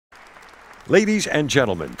Ladies and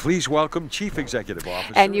gentlemen, please welcome Chief Executive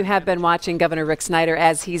Officer. And you have been watching Governor Rick Snyder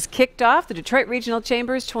as he's kicked off the Detroit Regional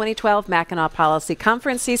Chamber's 2012 Mackinac Policy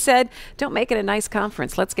Conference. He said, don't make it a nice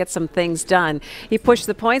conference. Let's get some things done. He pushed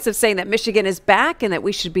the points of saying that Michigan is back and that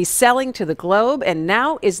we should be selling to the globe, and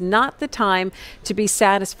now is not the time to be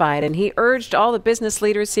satisfied. And he urged all the business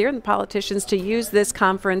leaders here and the politicians to use this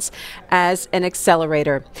conference as an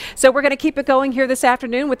accelerator. So we're going to keep it going here this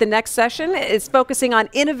afternoon with the next session. It's focusing on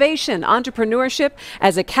innovation, entrepreneurship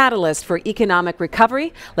as a catalyst for economic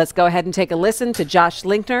recovery. Let's go ahead and take a listen to Josh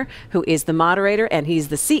Linkner, who is the moderator, and he's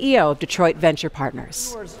the CEO of Detroit Venture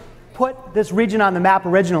Partners. Put this region on the map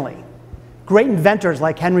originally. Great inventors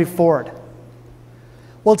like Henry Ford.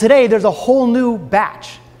 Well, today there's a whole new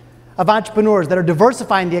batch of entrepreneurs that are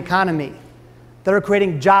diversifying the economy, that are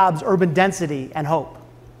creating jobs, urban density, and hope.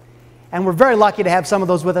 And we're very lucky to have some of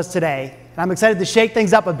those with us today. And I'm excited to shake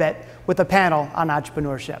things up a bit with a panel on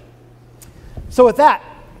entrepreneurship. So with that,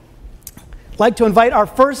 I'd like to invite our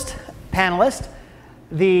first panelist,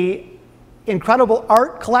 the incredible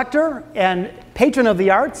art collector and patron of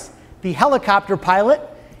the arts, the helicopter pilot,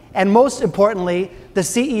 and most importantly, the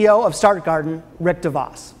CEO of Start Garden, Rick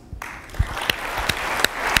DeVos.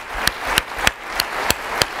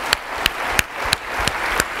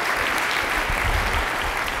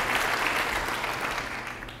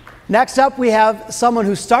 Next up, we have someone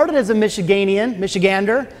who started as a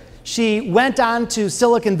Michigander. She went on to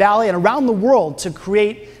Silicon Valley and around the world to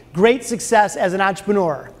create great success as an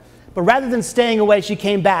entrepreneur. But rather than staying away, she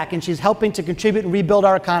came back, and she's helping to contribute and rebuild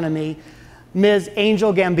our economy, Ms.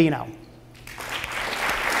 Angel Gambino.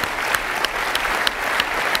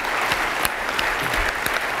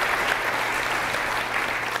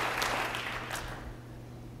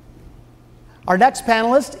 Our next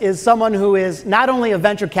panelist is someone who is not only a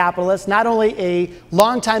venture capitalist, not only a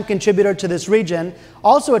longtime contributor to this region,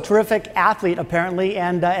 also a terrific athlete, apparently,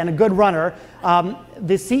 and a good runner,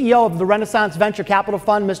 the CEO of the Renaissance Venture Capital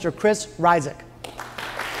Fund, Mr. Chris Rizik.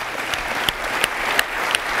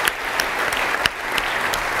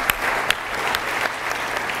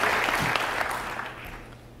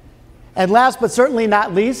 And last but certainly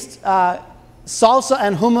not least, salsa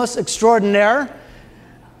and hummus extraordinaire,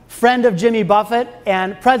 friend of Jimmy Buffett,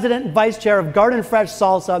 and president and vice chair of Garden Fresh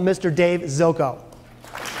Salsa, Mr. Dave Zilko.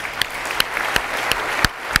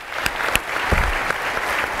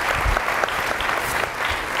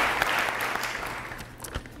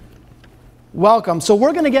 Welcome. So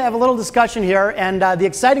we're going to have a little discussion here, and the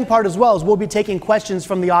exciting part as well is we'll be taking questions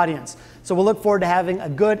from the audience. So we'll look forward to having a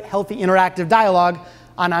good, healthy, interactive dialogue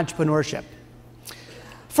on entrepreneurship.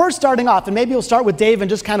 First, starting off, and maybe we'll start with Dave and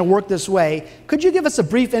just kind of work this way, could you give us a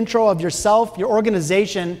brief intro of yourself, your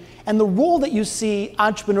organization, and the role that you see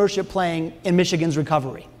entrepreneurship playing in Michigan's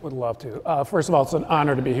recovery? Would love to. First of all, it's an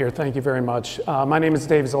honor to be here. Thank you very much. My name is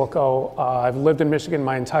Dave Zilko. I've lived in Michigan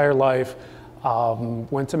my entire life.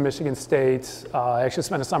 Went to Michigan State. I actually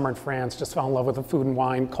spent a summer in France, just fell in love with the food and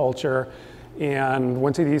wine culture, and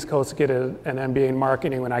went to the East Coast to get an MBA in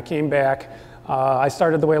marketing. When I came back, I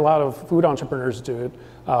started the way a lot of food entrepreneurs do it.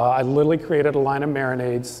 I literally created a line of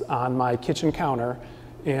marinades on my kitchen counter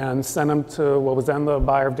and sent them to what was then the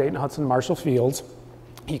buyer of Dayton Hudson Marshall Fields.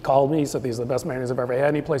 He called me, he said, these are the best marinades I've ever had,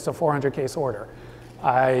 and he placed a 400-case order.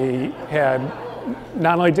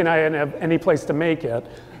 Not only did I have any place to make it,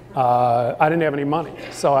 I didn't have any money.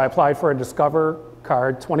 So I applied for a Discover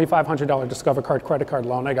card, $2,500 Discover card credit card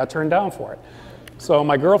loan. I got turned down for it. So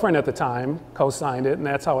my girlfriend at the time co-signed it, and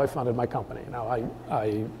that's how I funded my company. Now,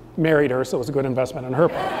 I married her, so it was a good investment on her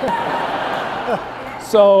part.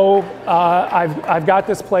 So I've got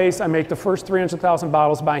this place. I make the first 300,000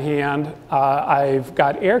 bottles by hand. I've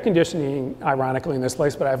got air conditioning, ironically, in this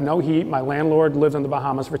place, but I have no heat. My landlord lives in the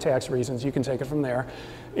Bahamas for tax reasons. You can take it from there.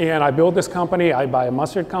 And I build this company. I buy a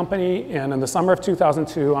mustard company, and in the summer of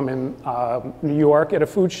 2002, I'm in New York at a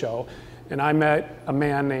food show, and I met a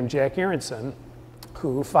man named Jack Aronson,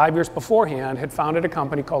 who 5 years beforehand had founded a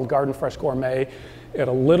company called Garden Fresh Gourmet at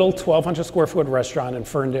a little 1,200 square foot restaurant in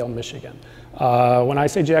Ferndale, Michigan. When I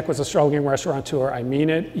say Jack was a struggling restaurateur, I mean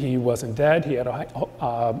it. He wasn't dead. He had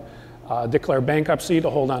to declare bankruptcy to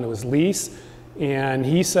hold on to his lease. And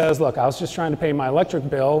he says, look, I was just trying to pay my electric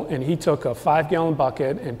bill, and he took a 5-gallon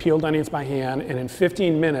bucket and peeled onions by hand, and in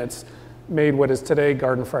 15 minutes made what is today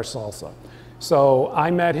Garden Fresh Salsa. So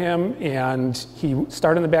I met him, and he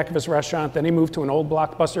started in the back of his restaurant, then he moved to an old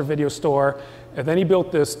Blockbuster video store, and then he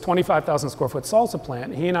built this 25,000 square foot salsa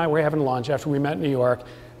plant. He and I were having lunch after we met in New York,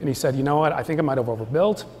 and he said, you know what, I think I might have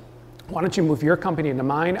overbuilt. Why don't you move your company into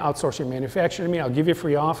mine, outsource your manufacturing to me, I'll give you a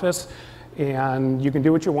free office, and you can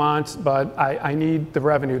do what you want, but I need the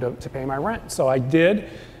revenue to pay my rent. So I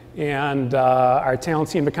did, And our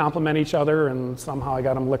talents seemed to complement each other, and somehow I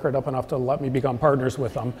got them liquored up enough to let me become partners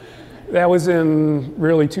with them. That was in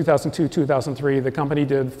really 2002, 2003. The company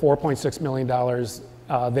did $4.6 million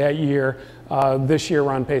that year. This year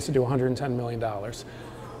we're on pace to do $110 million.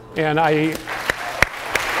 And thank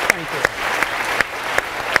you.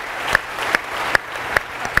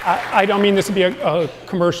 I don't mean this to be a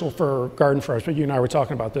commercial for Garden Fresh, but you and I were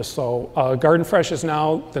talking about this. So Garden Fresh is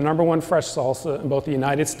now the #1 fresh salsa in both the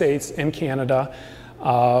United States and Canada.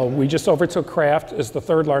 We just overtook Kraft as the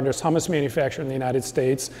 3rd largest hummus manufacturer in the United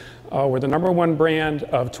States. We're the #1 brand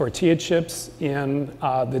of tortilla chips in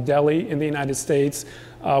the deli in the United States.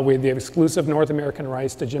 We have the exclusive North American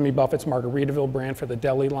rights to Jimmy Buffett's Margaritaville brand for the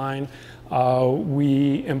deli line.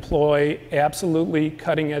 We employ absolutely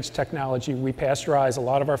cutting-edge technology. We pasteurize a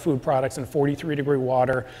lot of our food products in 43-degree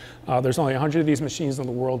water. There's only 100 of these machines in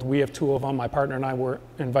the world. We have 2 of them. My partner and I were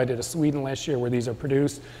invited to Sweden last year where these are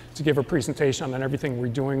produced to give a presentation on everything we're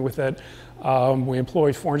doing with it. We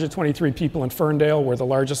employ 423 people in Ferndale. We're the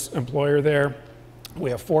largest employer there.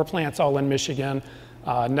 We have 4 plants all in Michigan.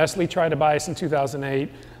 Nestle tried to buy us in 2008.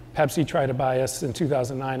 Pepsi tried to buy us in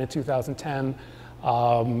 2009 and 2010.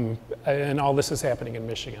 And all this is happening in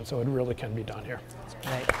Michigan, so it really can be done here.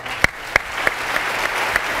 Right.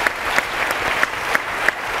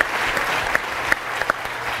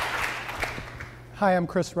 Hi, I'm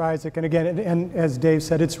Chris Rizik, and again, and as Dave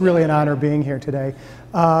said, it's really an honor being here today.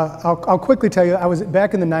 I'll quickly tell you, I was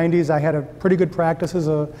back in the 90s. I had a pretty good practice as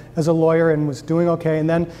a lawyer and was doing okay, and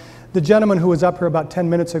then the gentleman who was up here about 10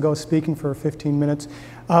 minutes ago speaking for 15 minutes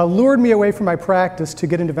lured me away from my practice to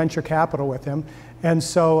get into venture capital with him. And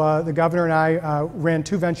so the governor and I ran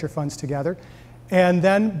 2 venture funds together. And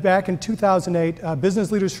then back in 2008,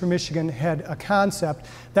 Business Leaders for Michigan had a concept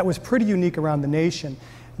that was pretty unique around the nation.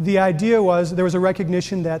 The idea was there was a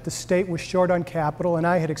recognition that the state was short on capital, and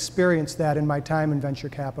I had experienced that in my time in venture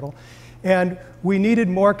capital. And we needed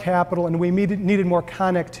more capital, and we needed more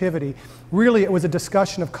connectivity. Really, it was a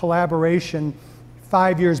discussion of collaboration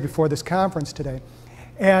 5 years before this conference today.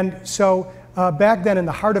 And so back then in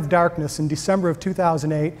the heart of darkness, in December of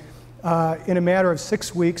 2008, in a matter of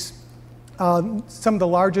 6 weeks, some of the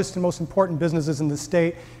largest and most important businesses in the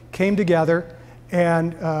state came together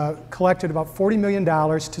and collected about $40 million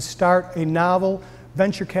to start a novel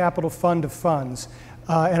venture capital fund of funds.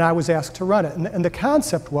 And I was asked to run it. And the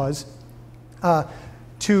concept was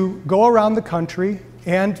to go around the country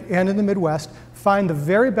and in the Midwest, find the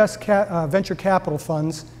very best venture capital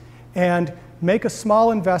funds and make a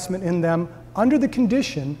small investment in them under the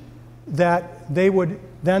condition that they would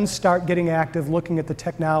then start getting active looking at the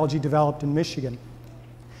technology developed in Michigan.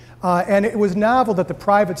 And it was novel that the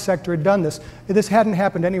private sector had done this. This hadn't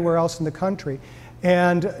happened anywhere else in the country.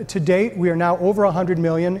 And to date, we are now over 100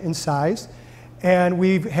 million in size. And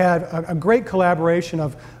we've had a great collaboration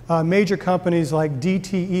of major companies like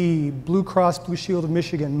DTE, Blue Cross Blue Shield of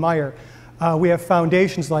Michigan, Meyer. We have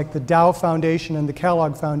foundations like the Dow Foundation and the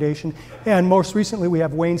Kellogg Foundation. And most recently, we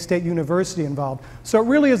have Wayne State University involved. So it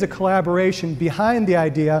really is a collaboration behind the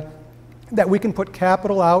idea that we can put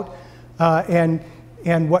capital out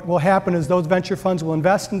and what will happen is those venture funds will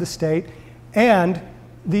invest in the state, and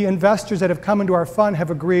the investors that have come into our fund have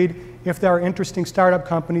agreed if there are interesting startup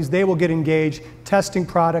companies, they will get engaged, testing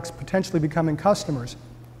products, potentially becoming customers.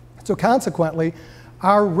 So consequently,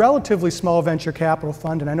 our relatively small venture capital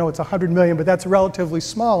fund, and I know it's 100 million, but that's relatively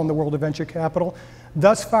small in the world of venture capital,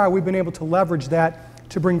 thus far we've been able to leverage that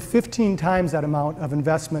to bring 15 times that amount of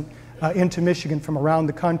investment into Michigan from around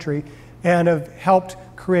the country, and have helped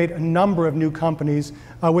create a number of new companies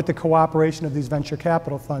with the cooperation of these venture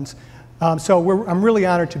capital funds. So I'm really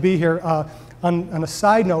honored to be here. On a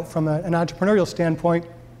side note, from an entrepreneurial standpoint,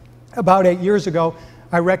 about 8 years ago,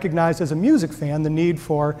 I recognized as a music fan the need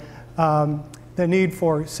for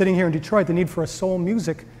sitting here in Detroit, the need for a soul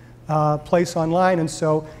music place online, and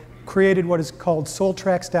so created what is called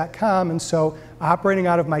soultracks.com. And so operating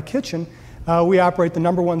out of my kitchen, we operate the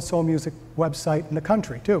 #1 soul music website in the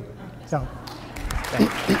country too. So,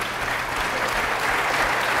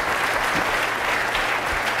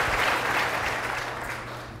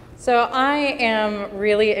 So I am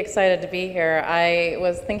really excited to be here. I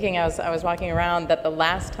was thinking as I was walking around that the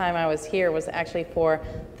last time I was here was actually for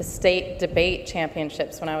the state debate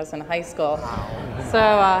championships when I was in high school.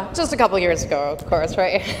 So just a couple years ago, of course,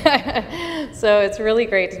 right? So it's really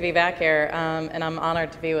great to be back here, and I'm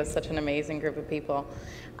honored to be with such an amazing group of people.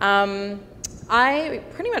 I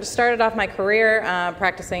pretty much started off my career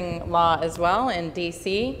practicing law as well in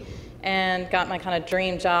DC, and got my kind of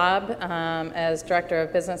dream job as Director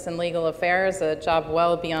of Business and Legal Affairs, a job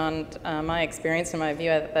well beyond my experience and my view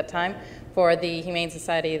at that time, for the Humane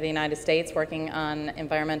Society of the United States, working on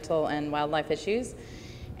environmental and wildlife issues.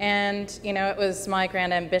 And it was my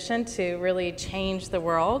grand ambition to really change the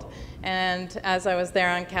world. And as I was there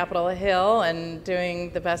on Capitol Hill and doing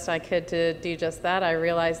the best I could to do just that, I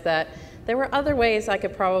realized that there were other ways I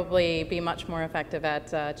could probably be much more effective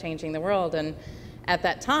at changing the world. And at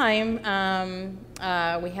that time,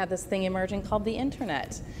 we had this thing emerging called the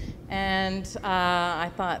internet. And I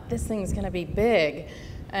thought, this thing's going to be big.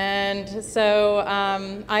 And so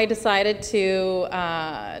I decided to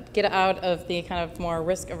get out of the kind of more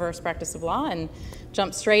risk-averse practice of law and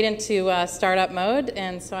jump straight into startup mode.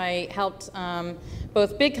 And so I helped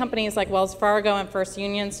both big companies like Wells Fargo and First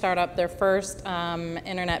Union start up their first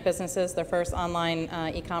internet businesses, their first online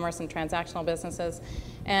e-commerce and transactional businesses.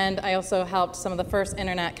 And I also helped some of the first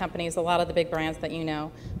internet companies, a lot of the big brands that you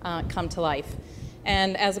know, come to life.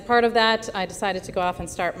 And as a part of that, I decided to go off and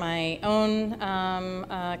start my own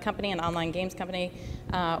company, an online games company,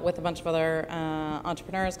 with a bunch of other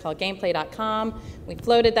entrepreneurs called gameplay.com. We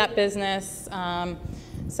floated that business,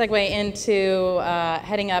 segue into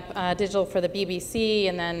heading up digital for the BBC,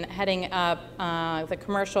 and then heading up the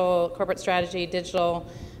commercial, corporate strategy, digital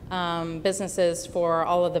businesses for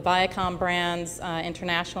all of the Viacom brands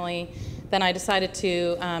internationally. Then I decided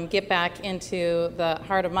to get back into the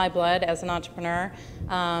heart of my blood as an entrepreneur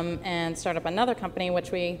and start up another company,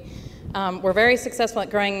 which we were very successful at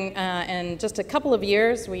growing in just a couple of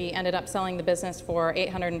years. We ended up selling the business for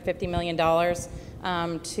 $850 million to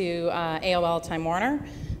AOL Time Warner.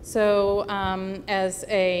 So as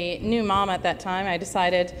a new mom at that time, I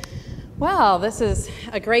decided, well, this is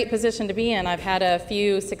a great position to be in. I've had a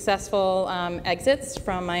few successful exits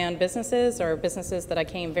from my own businesses or businesses that I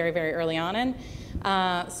came very, very early on in.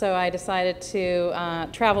 So I decided to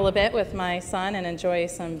travel a bit with my son and enjoy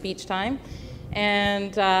some beach time,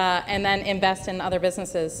 and then invest in other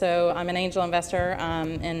businesses. So I'm an angel investor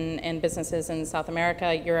in businesses in South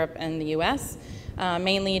America, Europe, and the US,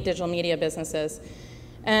 mainly digital media businesses.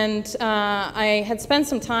 And I had spent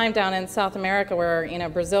some time down in South America where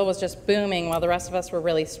Brazil was just booming while the rest of us were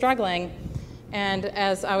really struggling. And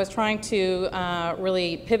as I was trying to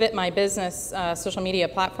really pivot my business social media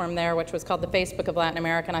platform there, which was called the Facebook of Latin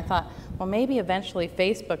America, and I thought, well, maybe eventually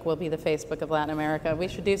Facebook will be the Facebook of Latin America. We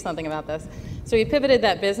should do something about this. So we pivoted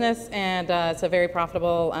that business, and it's a very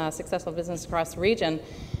profitable, successful business across the region.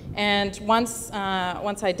 And once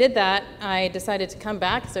I did that, I decided to come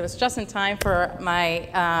back, because it was just in time for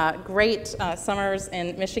my great summers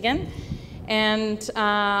in Michigan. And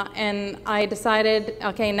I decided,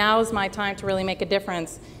 okay, now is my time to really make a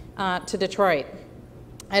difference to Detroit.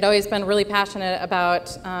 I'd always been really passionate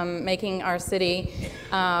about making our city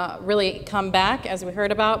really come back, as we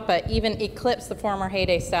heard about, but even eclipse the former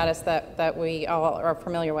heyday status that we all are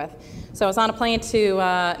familiar with. So I was on a plane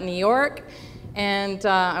to New York. And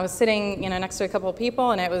I was sitting, next to a couple of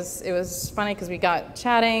people, and it was funny because we got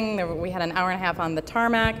chatting. We had an hour and a half on the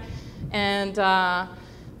tarmac, and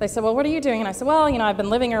they said, "Well, what are you doing?" And I said, "Well, I've been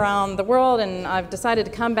living around the world, and I've decided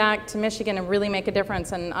to come back to Michigan and really make a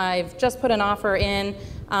difference. And I've just put an offer in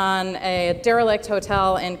on a derelict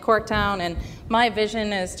hotel in Corktown, and my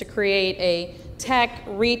vision is to create a tech,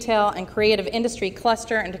 retail, and creative industry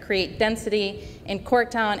cluster, and to create density in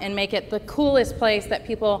Corktown and make it the coolest place that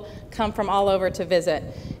people come from all over to visit,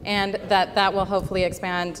 and that will hopefully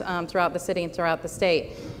expand throughout the city and throughout the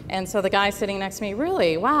state." And so the guy sitting next to me,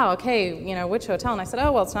 really, wow, okay, which hotel? And I said,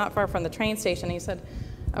 "Oh, well, it's not far from the train station." And he said,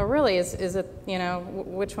 "Oh, really? Is it,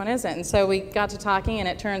 which one is it?" And so we got to talking, and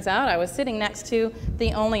it turns out I was sitting next to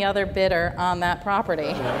the only other bidder on that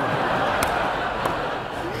property.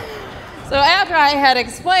 So after I had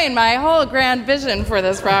explained my whole grand vision for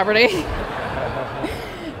this property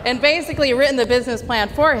and basically written the business plan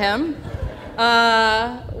for him,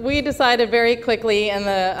 we decided very quickly in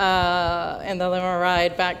the limo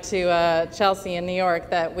ride back to Chelsea in New York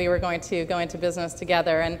that we were going to go into business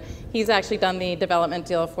together. And he's actually done the development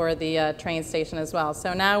deal for the train station as well.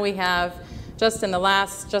 So now we have,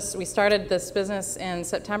 we started this business in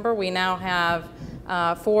September. We now have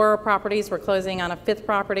 4 properties. We're closing on a 5th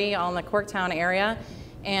property, all in the Corktown area.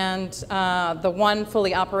 And the one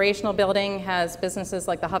fully operational building has businesses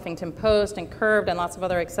like the Huffington Post and Curved and lots of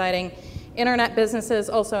other exciting internet businesses,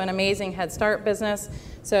 also an amazing Head Start business.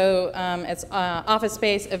 So it's office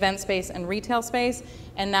space, event space, and retail space.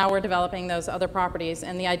 And now we're developing those other properties.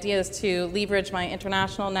 And the idea is to leverage my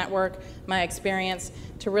international network, my experience,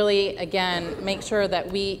 to really, again, make sure that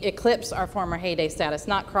we eclipse our former heyday status,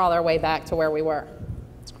 not crawl our way back to where we were.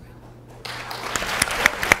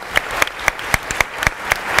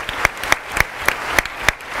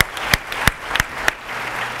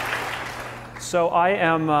 So I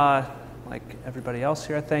am, like everybody else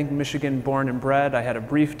here, I think. Michigan born and bred. I had a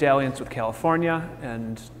brief dalliance with California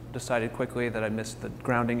and decided quickly that I missed the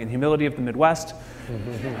grounding and humility of the Midwest.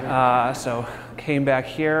 So came back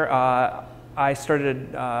here. I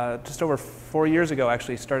started just over 4 years ago,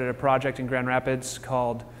 actually, started a project in Grand Rapids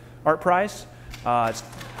called Art Prize.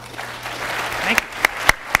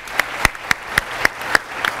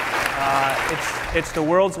 It's the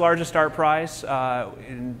world's largest art prize.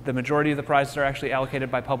 And the majority of the prizes are actually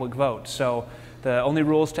allocated by public vote. So the only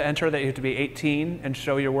rules to enter that you have to be 18 and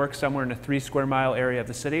show your work somewhere in a 3 square mile area of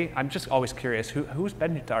the city. I'm just always curious, who's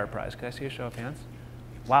been to Art Prize? Can I see a show of hands?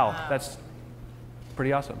 Wow, that's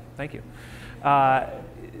pretty awesome. Thank you.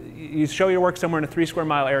 You show your work somewhere in a 3 square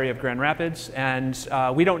mile area of Grand Rapids, and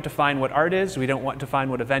we don't define what art is. We don't define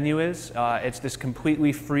what a venue is. It's this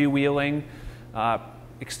completely freewheeling,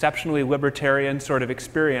 exceptionally libertarian sort of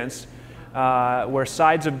experience where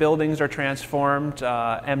sides of buildings are transformed,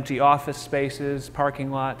 empty office spaces,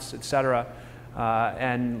 parking lots, etc.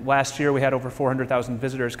 And last year we had over 400,000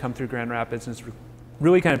 visitors come through Grand Rapids, and it's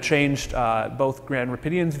really kind of changed both Grand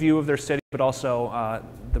Rapidians' view of their city, but also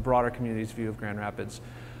the broader community's view of Grand Rapids.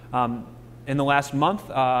 In the last month,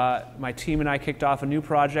 my team and I kicked off a new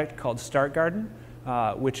project called Start Garden,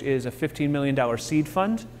 which is a $15 million seed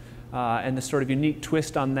fund. And the sort of unique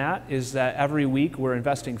twist on that is that every week we're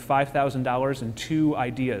investing $5,000 in 2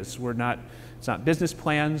 ideas. It's not business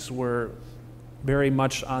plans. We're very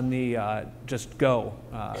much on the just go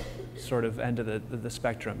sort of end of the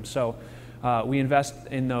spectrum. So we invest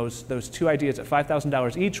in those 2 ideas at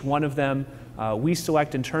 $5,000 each. One of them we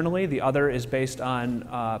select internally. The other is based on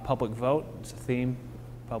public vote. It's a theme,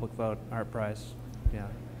 public vote, Art Prize.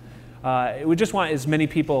 Yeah. We just want as many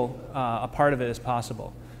people a part of it as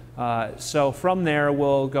possible. So from there,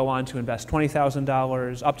 we'll go on to invest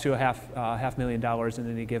 $20,000 up to $500,000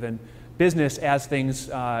 in any given business as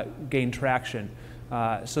things gain traction.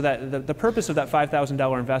 So that the purpose of that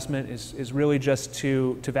 $5,000 investment is really just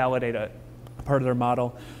to validate a part of their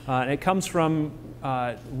model. And it comes from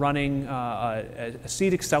running a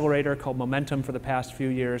seed accelerator called Momentum for the past few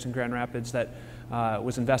years in Grand Rapids that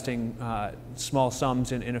was investing small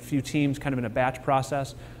sums in a few teams, kind of in a batch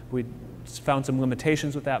process. We found some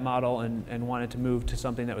limitations with that model and wanted to move to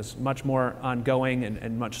something that was much more ongoing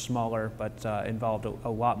and much smaller, but involved a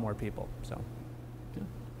lot more people. So, yeah.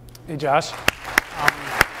 Hey, Josh.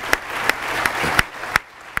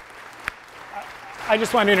 I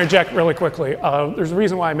just want to interject really quickly. There's a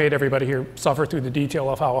reason why I made everybody here suffer through the detail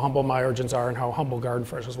of how humble my origins are and how humble Garden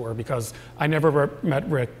Freshers were, because I never met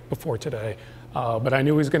Rick before today. But I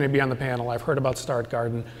knew he was going to be on the panel. I've heard about Start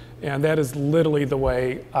Garden, and that is literally the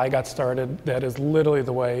way I got started. That is literally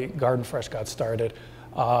the way Garden Fresh got started.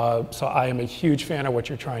 So I am a huge fan of what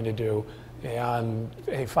you're trying to do, and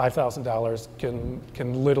hey, $5,000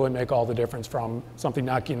 can literally make all the difference from something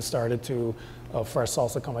not getting started to a fresh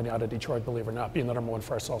salsa company out of Detroit, believe it or not, being the #1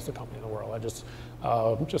 fresh salsa company in the world. I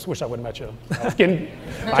just wish I would have met you.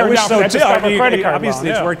 I wish so too.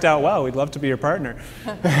 Obviously, it's worked out well. We'd love to be your partner.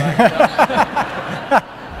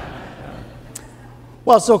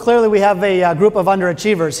 Well, so clearly we have a group of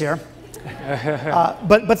underachievers here.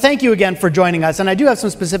 But thank you again for joining us. And I do have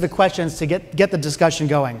some specific questions to get the discussion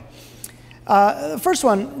going. First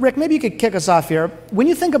one, Rick, maybe you could kick us off here. When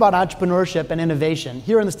you think about entrepreneurship and innovation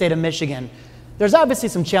here in the state of Michigan, there's obviously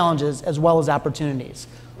some challenges as well as opportunities.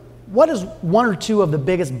 What is 1 or 2 of the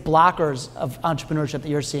biggest blockers of entrepreneurship that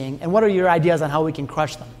you're seeing, and what are your ideas on how we can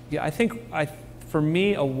crush them? Yeah, I think for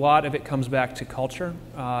me, a lot of it comes back to culture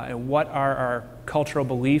and what are our cultural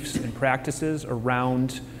beliefs and practices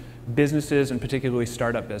around businesses, and particularly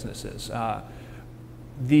startup businesses.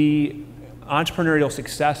 The entrepreneurial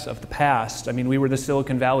success of the past, I mean, we were the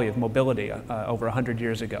Silicon Valley of mobility over 100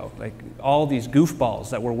 years ago. Like all these goofballs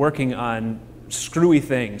that were working on screwy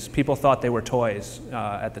things, people thought they were toys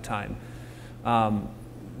at the time.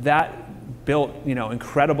 That built,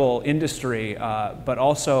 incredible industry, but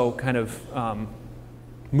also kind of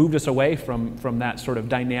moved us away from that sort of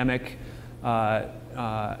dynamic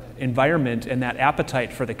environment and that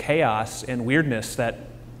appetite for the chaos and weirdness that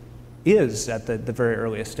is at the very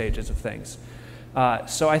earliest stages of things.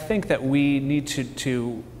 So I think that we need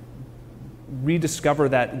to rediscover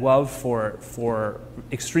that love for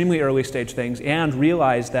extremely early stage things and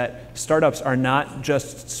realize that startups are not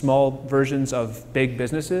just small versions of big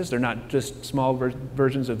businesses. They're not just small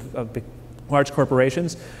versions of big, large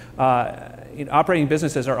corporations. Operating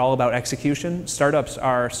businesses are all about execution. Startups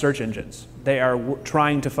are search engines. They are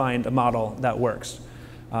trying to find a model that works.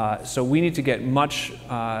 So we need to get much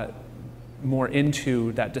more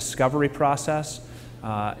into that discovery process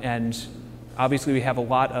and Obviously, we have a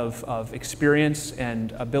lot of experience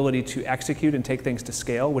and ability to execute and take things to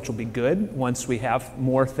scale, which will be good once we have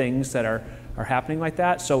more things that are happening like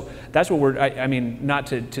that. So that's what I mean, not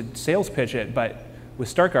to sales pitch it, but with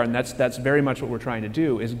Start Garden, that's very much what we're trying to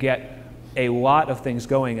do, is get a lot of things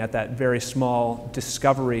going at that very small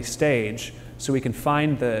discovery stage, so we can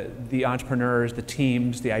find the entrepreneurs, the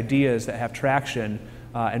teams, the ideas that have traction,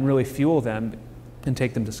 and really fuel them and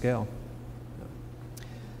take them to scale.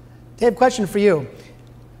 Dave, question for you.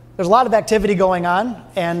 There's a lot of activity going on,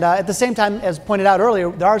 and at the same time, as pointed out earlier,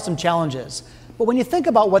 there are some challenges. But when you think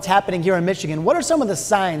about what's happening here in Michigan, what are some of the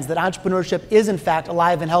signs that entrepreneurship is in fact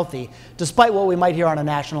alive and healthy, despite what we might hear on a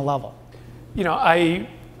national level? You know, I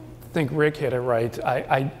think Rick hit it right.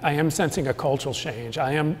 I am sensing a cultural change.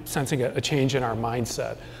 I am sensing a change in our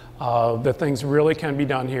mindset. That things really can be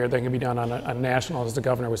done here. They can be done on a national, as the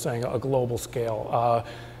governor was saying, a global scale.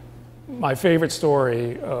 My favorite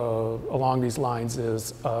story along these lines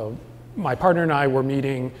is my partner and I were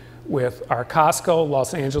meeting with our Costco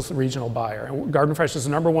Los Angeles regional buyer. And Garden Fresh is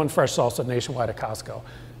the #1 fresh salsa nationwide at Costco.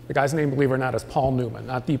 The guy's name, believe it or not, is Paul Newman,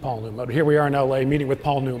 not the Paul Newman. But here we are in LA meeting with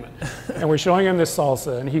Paul Newman. And we're showing him this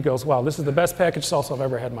salsa, and he goes, wow, this is the best packaged salsa I've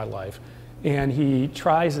ever had in my life. And he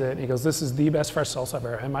tries it, and he goes, this is the best fresh salsa I've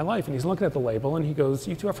ever had in my life. And he's looking at the label, and he goes,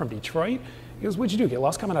 you two are from Detroit? He goes, what'd you do, get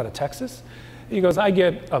lost coming out of Texas? He goes, I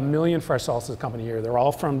get 1 million fresh salsas coming here. They're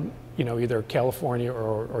all from, you know, either California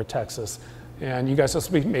or Texas. And you guys supposed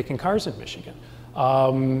to be making cars in Michigan.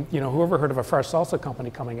 You know, who ever heard of a fresh salsa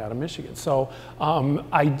company coming out of Michigan? So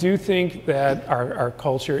I do think that our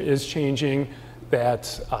culture is changing,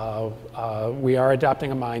 that we are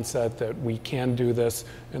adopting a mindset that we can do this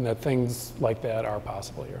and that things like that are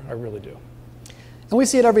possible here. I really do. And we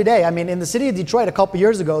see it every day. I mean, in the city of Detroit a couple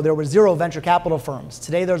years ago, there were 0 venture capital firms.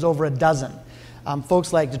 Today there's over a dozen.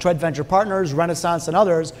 Folks like Detroit Venture Partners, Renaissance, and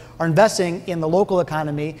others are investing in the local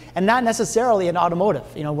economy and not necessarily in automotive.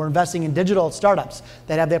 You know, we're investing in digital startups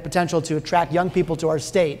that have the potential to attract young people to our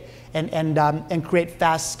state and create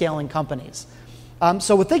fast scaling companies.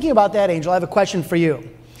 So with thinking about that, Angel, I have a question for you.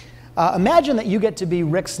 Imagine that you get to be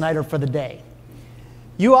Rick Snyder for the day.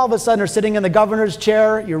 You all of a sudden are sitting in the governor's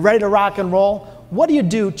chair, you're ready to rock and roll. What do you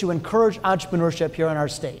do to encourage entrepreneurship here in our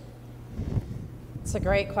state? It's a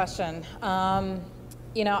great question.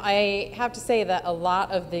 You know, I have to say that a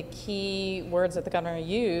lot of the key words that the governor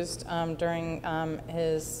used during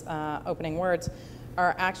his opening words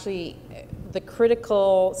are actually the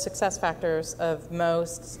critical success factors of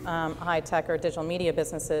most high-tech or digital media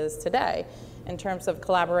businesses today. In terms of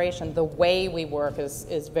collaboration, the way we work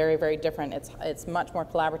is very, very different. It's much more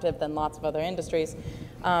collaborative than lots of other industries.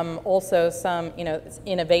 Also, some, you know,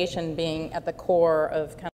 innovation being at the core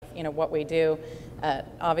of kind of, you know, what we do.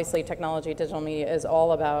 Obviously, technology, digital media is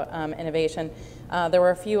all about innovation. There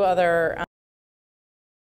were a few other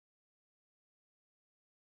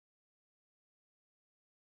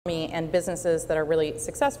and businesses that are really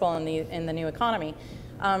successful in the new economy.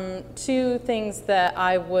 2 things that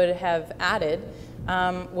I would have added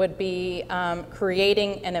would be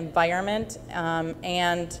creating an environment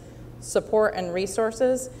and support and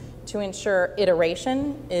resources to ensure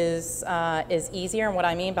iteration is easier. And what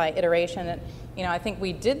I mean by iteration, you know, I think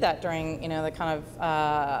we did that during, you know, the kind of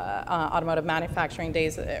automotive manufacturing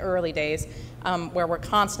days, early days, where we're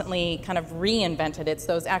constantly kind of reinvented. It's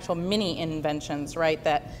those actual mini inventions, right,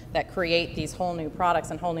 that create these whole new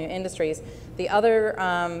products and whole new industries. The other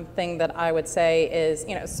thing that I would say is,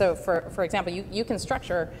 you know, so for example, you can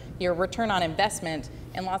structure your return on investment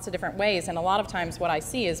in lots of different ways, and a lot of times what I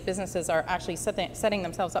see is businesses are actually setting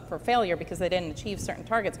themselves up for failure because they didn't achieve certain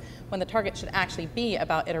targets, when the target should actually be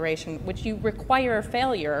about iteration, which you require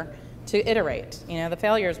failure to iterate. You know, the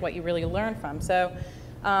failure is what you really learn from. So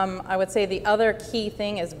I would say the other key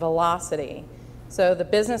thing is velocity. So the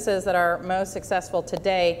businesses that are most successful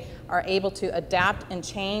today are able to adapt and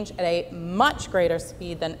change at a much greater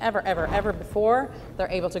speed than ever before.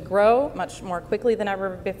 They're able to grow much more quickly than ever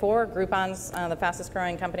before. Groupon's the fastest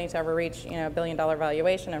growing company to ever reach, you know, $1 billion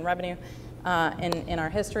valuation and revenue in our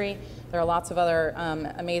history. There are lots of other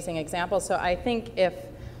amazing examples. So I think if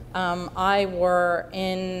I were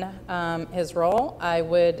in his role, I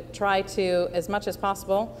would try to, as much as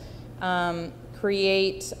possible,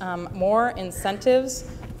 create more incentives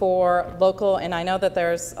for local, and I know that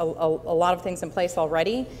there's a lot of things in place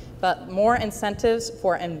already, but more incentives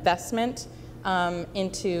for investment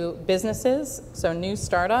into businesses, so new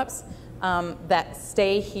startups that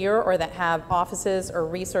stay here or that have offices or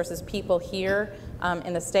resources, people here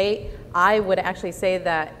in the state. I would actually say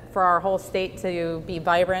that for our whole state to be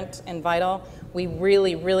vibrant and vital, we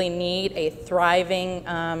really, really need a thriving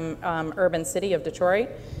urban city of Detroit.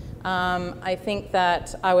 I think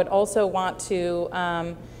that I would also want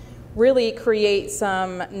to really create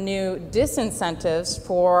some new disincentives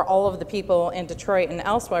for all of the people in Detroit and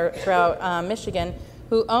elsewhere throughout Michigan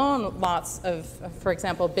who own lots of, for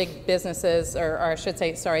example, big businesses, or I should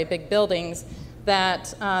say, sorry, big buildings,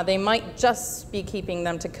 that they might just be keeping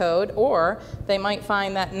them to code, or they might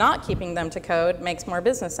find that not keeping them to code makes more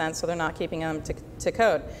business sense, so they're not keeping them to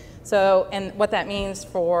code. So, and what that means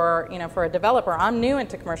for, for a developer, I'm new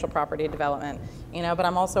into commercial property development, but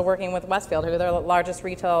I'm also working with Westfield, who are the largest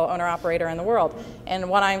retail owner-operator in the world. And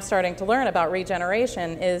what I'm starting to learn about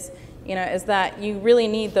regeneration is that you really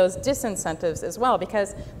need those disincentives as well,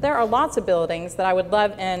 because there are lots of buildings that I would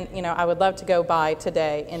love, and I would love to go buy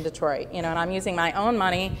today in Detroit. And I'm using my own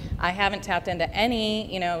money. I haven't tapped into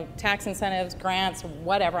any, tax incentives, grants,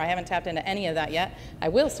 whatever. I haven't tapped into any of that yet. I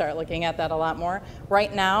will start looking at that a lot more.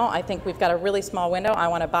 Right now, I think we've got a really small window. I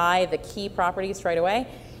want to buy the key properties straight away,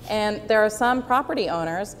 and there are some property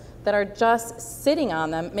owners that are just sitting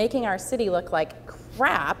on them, making our city look like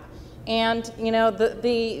crap. And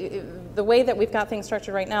the way that we've got things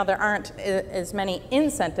structured right now, there aren't as many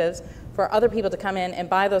incentives for other people to come in and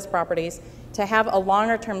buy those properties, to have a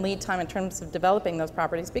longer term lead time in terms of developing those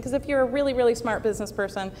properties. Because if you're a really, really smart business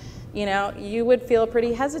person, you would feel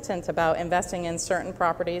pretty hesitant about investing in certain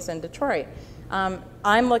properties in Detroit.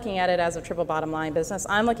 I'm looking at it as a triple bottom line business.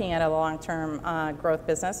 I'm looking at it as a long-term growth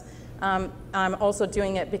business. I'm also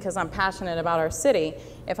doing it because I'm passionate about our city.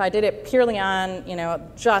 If I did it purely on,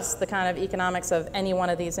 just the kind of economics of any one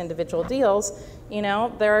of these individual deals,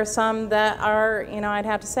 there are some that are, I'd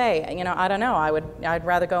have to say, I don't know. I'd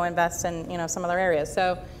rather go invest in, some other areas.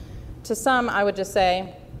 So, to some, I would just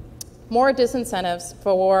say, more disincentives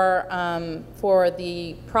for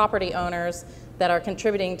the property owners that are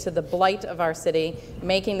contributing to the blight of our city,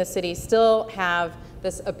 making the city still have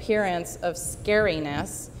this appearance of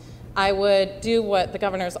scariness. I would do what the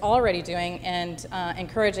governor's already doing and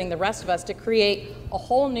encouraging the rest of us to create a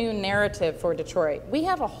whole new narrative for Detroit. We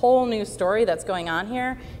have a whole new story that's going on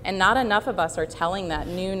here, and not enough of us are telling that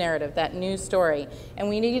new narrative, that new story, and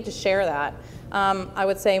we need to share that. I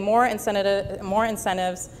would say more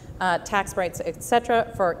incentives, tax breaks,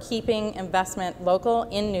 etc., for keeping investment local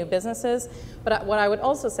in new businesses. But what I would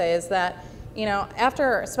also say is that,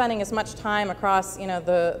 after spending as much time across,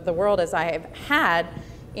 the world as I have had,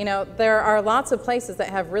 there are lots of places that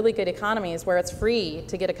have really good economies where it's free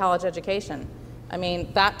to get a college education. I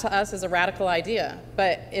mean, that to us is a radical idea,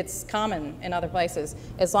 but it's common in other places,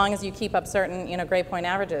 as long as you keep up certain, grade point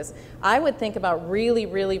averages. I would think about really,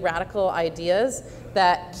 really radical ideas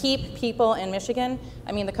that keep people in Michigan.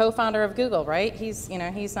 I mean, the co-founder of Google, right? He's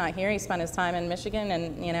not here. He spent his time in Michigan,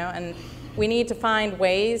 and, and we need to find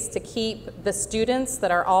ways to keep the students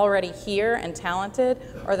that are already here and talented,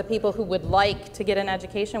 or the people who would like to get an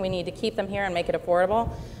education, we need to keep them here and make it affordable.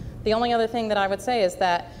 The only other thing that I would say is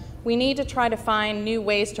that we need to try to find new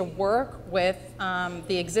ways to work with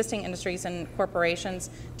the existing industries and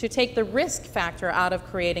corporations to take the risk factor out of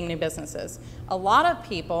creating new businesses. A lot of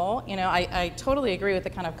people, I totally agree with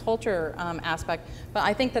the kind of culture aspect, but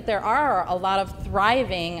I think that there are a lot of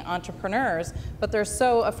thriving entrepreneurs, but they're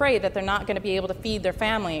so afraid that they're not going to be able to feed their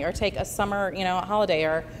family or take a summer, holiday,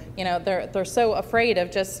 or, they're so afraid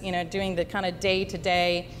of just, doing the kind of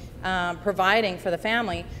day-to-day providing for the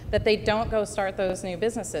family, that they don't go start those new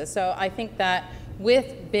businesses. So I think that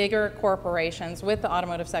with bigger corporations, with the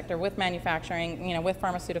automotive sector, with manufacturing, with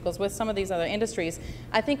pharmaceuticals, with some of these other industries,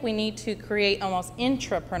 I think we need to create almost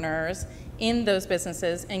intrapreneurs in those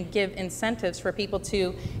businesses and give incentives for people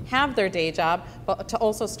to have their day job, but to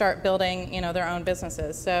also start building, their own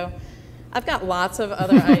businesses. So I've got lots of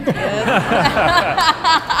other ideas.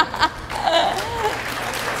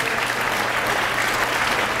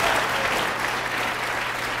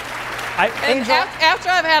 After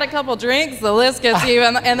I've had a couple drinks, the list gets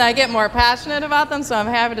even, and I get more passionate about them, so I'm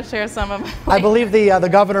happy to share some of them. I believe the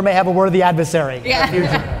governor may have a worthy adversary.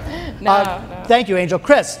 Yeah. No. Thank you, Angel.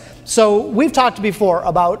 Chris, so we've talked before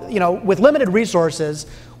about, with limited resources,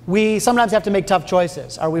 we sometimes have to make tough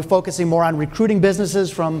choices. Are we focusing more on recruiting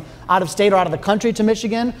businesses from out of state or out of the country to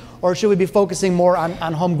Michigan, or should we be focusing more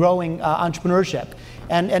on home-growing entrepreneurship?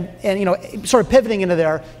 And sort of pivoting into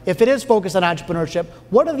there, if it is focused on entrepreneurship,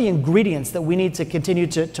 what are the ingredients that we need to continue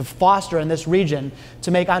to foster in this region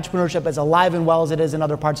to make entrepreneurship as alive and well as it is in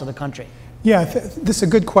other parts of the country? Yeah, this is a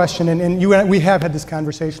good question, and we have had this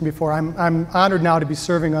conversation before. I'm honored now to be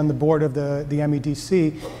serving on the board of the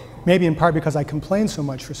MEDC, maybe in part because I complained so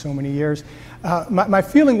much for so many years. My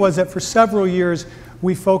feeling was that for several years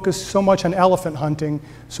we focused so much on elephant hunting,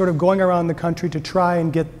 sort of going around the country to try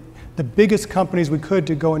and get the biggest companies we could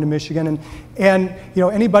to go into Michigan. And you know,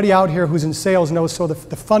 anybody out here who's in sales knows, so the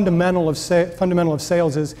fundamental of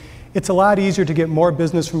sales is it's a lot easier to get more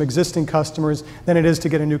business from existing customers than it is to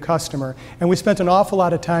get a new customer. And we spent an awful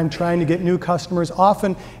lot of time trying to get new customers,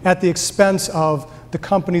 often at the expense of the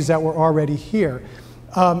companies that were already here.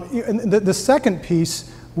 The second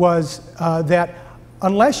piece was that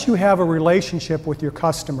unless you have a relationship with your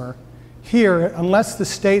customer here, unless the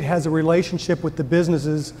state has a relationship with the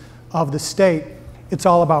businesses of the state, it's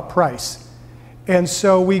all about price. And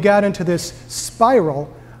so we got into this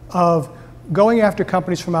spiral of going after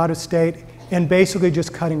companies from out of state and basically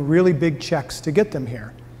just cutting really big checks to get them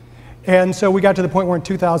here. And so we got to the point where in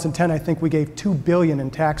 2010, I think we gave $2 billion in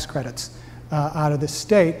tax credits out of the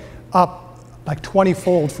state, up like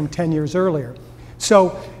 20-fold from 10 years earlier.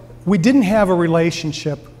 So we didn't have a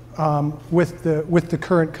relationship with the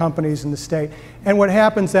current companies in the state. And what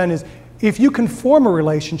happens then is, if you can form a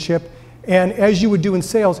relationship, and as you would do in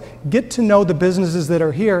sales, get to know the businesses that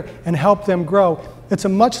are here and help them grow, it's a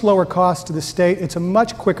much lower cost to the state. It's a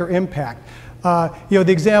much quicker impact. You know,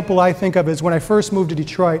 the example I think of is when I first moved to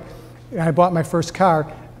Detroit and I bought my first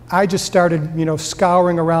car, I just started, you know,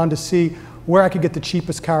 scouring around to see where I could get the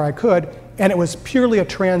cheapest car I could, and it was purely a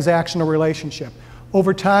transactional relationship.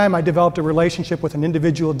 Over time, I developed a relationship with an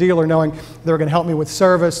individual dealer, knowing they were going to help me with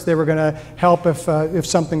service, they were going to help if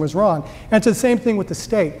something was wrong. And it's the same thing with the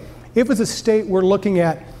state. If as a state we're looking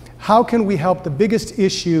at how can we help the biggest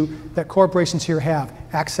issue that corporations here have,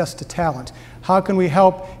 access to talent? How can we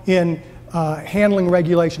help in handling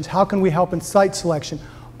regulations? How can we help in site selection?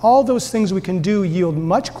 All those things we can do yield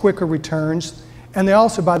much quicker returns, and they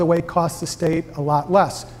also, by the way, cost the state a lot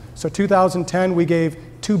less. So 2010, we gave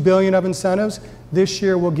 $2 billion of incentives. This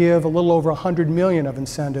year, we'll give a little over $100 million of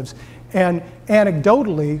incentives. And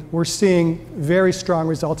anecdotally, we're seeing very strong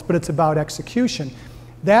results, but it's about execution.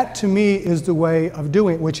 That, to me, is the way of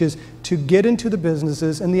doing it, which is to get into the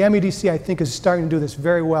businesses, and the MEDC, I think, is starting to do this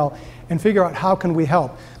very well, and figure out how can we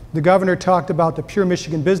help. The governor talked about the Pure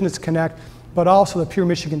Michigan Business Connect, but also the Pure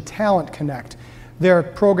Michigan Talent Connect. There are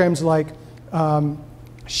programs like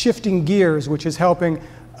Shifting Gears, which is helping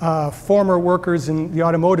former workers in the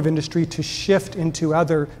automotive industry to shift into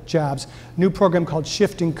other jobs. New program called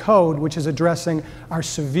Shifting Code, which is addressing our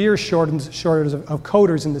severe shortage of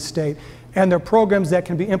coders in the state. And they're programs that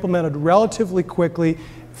can be implemented relatively quickly,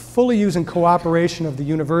 fully using cooperation of the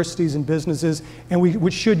universities and businesses, and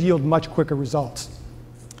which should yield much quicker results.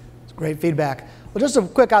 It's great feedback. Well, just a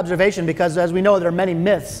quick observation, because as we know, there are many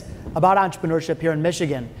myths about entrepreneurship here in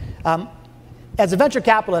Michigan. As a venture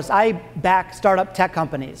capitalist, I back startup tech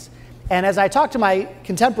companies. And as I talk to my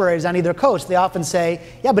contemporaries on either coast, they often say,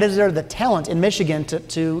 yeah, but is there the talent in Michigan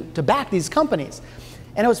to back these companies?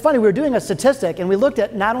 And it was funny, we were doing a statistic, and we looked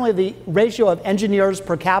at not only the ratio of engineers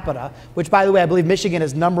per capita, which, by the way, I believe Michigan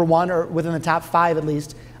is #1 or within the top 5 at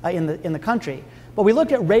least in the country, but we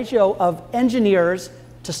looked at ratio of engineers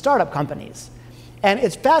to startup companies. And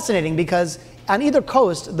it's fascinating because on either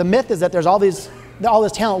coast, the myth is that there's all this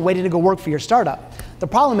talent waiting to go work for your startup. The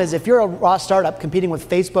problem is if you're a raw startup competing with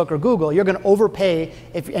Facebook or Google, you're going to overpay,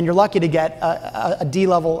 and you're lucky to get a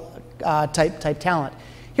D-level type talent.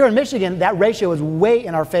 Here in Michigan, that ratio is way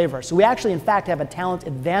in our favor. So we actually, in fact, have a talent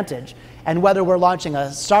advantage. And whether we're launching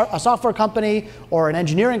a software company or an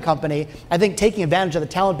engineering company, I think taking advantage of the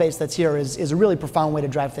talent base that's here is a really profound way to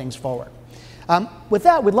drive things forward. With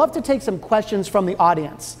that, we'd love to take some questions from the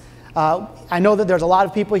audience. I know that there's a lot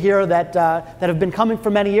of people here that have been coming for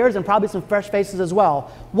many years, and probably some fresh faces as well.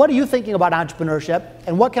 What are you thinking about entrepreneurship,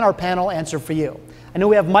 and what can our panel answer for you? I know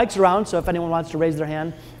we have mics around, so if anyone wants to raise their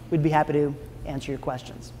hand, we'd be happy to answer your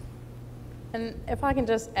questions. And if I can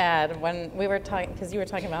just add, when we were talking, because you were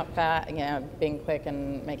talking about being quick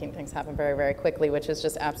and making things happen very, very quickly, which is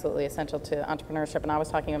just absolutely essential to entrepreneurship, and I was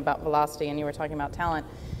talking about velocity, and you were talking about talent.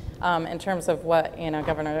 In terms of what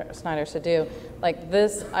Governor Snyder should do, like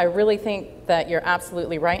this, I really think that you're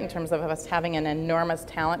absolutely right in terms of us having an enormous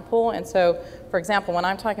talent pool. And so, for example, when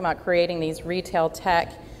I'm talking about creating these retail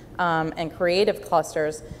tech and creative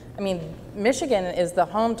clusters, I mean, Michigan is the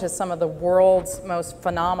home to some of the world's most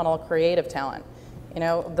phenomenal creative talent.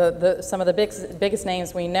 Some of the biggest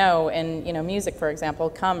names we know in music, for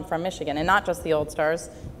example, come from Michigan, and not just the old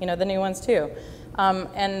stars, the new ones too.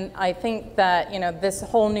 And I think that this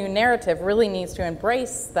whole new narrative really needs to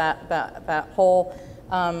embrace that whole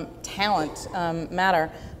talent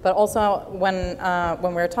matter. But also when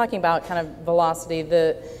we're talking about kind of velocity,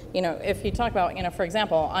 if you talk about, for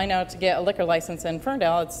example, I know to get a liquor license in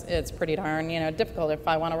Ferndale, it's pretty darn, difficult. If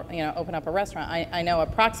I want to, open up a restaurant, I know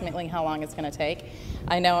approximately how long it's going to take.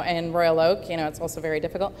 I know in Royal Oak, it's also very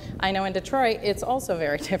difficult. I know in Detroit, it's also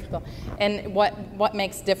very difficult. And what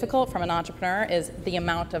makes difficult from an entrepreneur is the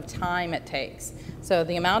amount of time it takes. So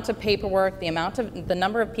the amount of paperwork, the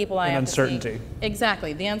number of people I have to see. Uncertainty.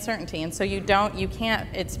 Exactly, the uncertainty. And so you can't,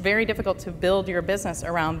 it's very difficult to build your business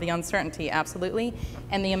around the uncertainty, absolutely.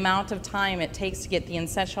 And the amount of time it takes to get the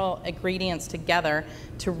essential ingredients together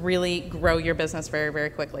to really grow your business very,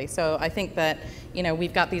 very quickly. So I think that,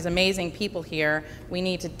 we've got these amazing people here. We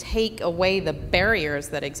need to take away the barriers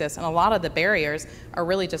that exist. And a lot of the barriers are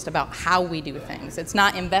really just about how we do things. It's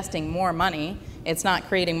not investing more money. It's not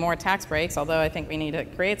creating more tax breaks, although I think we need to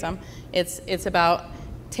create some. It's about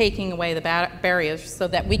taking away the barriers so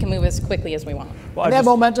that we can move as quickly as we want. Well, and that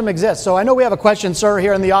momentum exists. So I know we have a question, sir,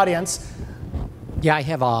 here in the audience. Yeah, I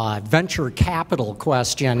have a venture capital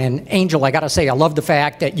question. And Angel, I got to say, I love the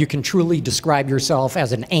fact that you can truly describe yourself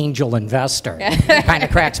as an angel investor. It kind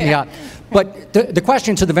of cracks me up. But the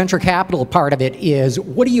question to the venture capital part of it is,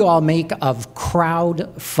 what do you all make of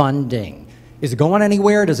crowdfunding? Is it going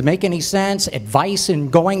anywhere? Does it make any sense? Advice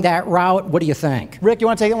in going that route? What do you think? Rick, you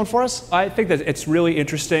want to take that one for us? I think that it's really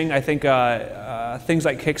interesting. I think things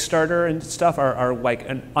like Kickstarter and stuff are like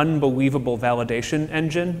an unbelievable validation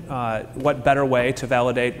engine. What better way to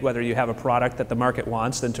validate whether you have a product that the market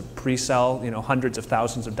wants than to pre-sell, hundreds of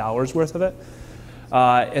thousands of dollars worth of it?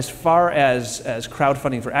 As far as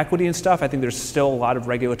crowdfunding for equity and stuff, I think there's still a lot of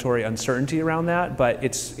regulatory uncertainty around that, but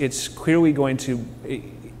it's clearly going to.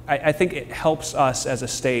 I think it helps us as a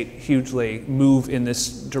state hugely move in this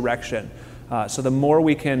direction. So the more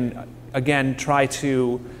we can, again, try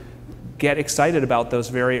to get excited about those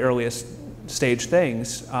very earliest stage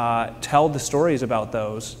things, tell the stories about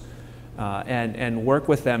those, and work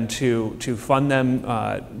with them to fund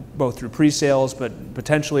them both through pre-sales, but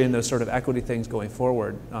potentially in those sort of equity things going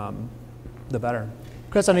forward, the better.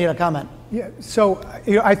 Chris, I need a comment. Yeah, so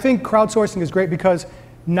I think crowdsourcing is great because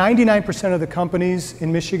 99% of the companies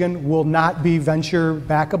in Michigan will not be venture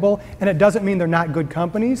backable, and it doesn't mean they're not good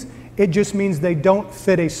companies. It just means they don't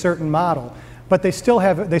fit a certain model. But they still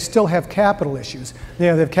have capital issues. They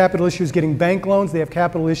have capital issues getting bank loans. They have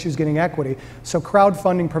capital issues getting equity. So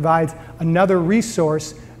crowdfunding provides another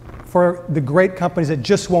resource for the great companies that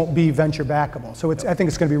just won't be venture backable. So I think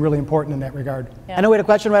it's going to be really important in that regard. Yeah. I know we had a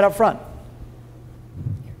question right up front.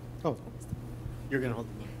 Oh, you're going to hold.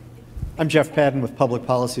 I'm Jeff Padden with Public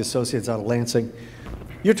Policy Associates out of Lansing.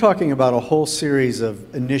 You're talking about a whole series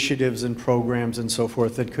of initiatives and programs and so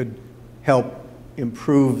forth that could help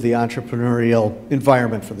improve the entrepreneurial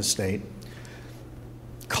environment for the state.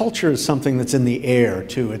 Culture is something that's in the air,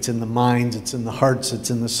 too. It's in the minds, it's in the hearts,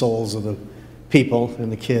 it's in the souls of the people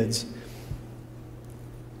and the kids.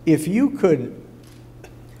 If you could,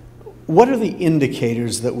 what are the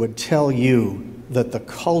indicators that would tell you that the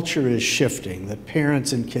culture is shifting, that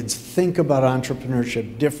parents and kids think about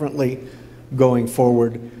entrepreneurship differently going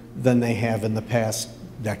forward than they have in the past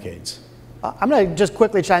decades? I'm going to just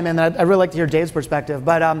quickly chime in. I'd really like to hear Dave's perspective.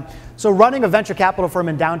 But so running a venture capital firm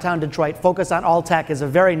in downtown Detroit focused on all tech is a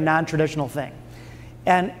very non-traditional thing.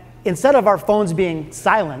 And instead of our phones being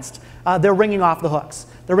silenced, they're ringing off the hooks.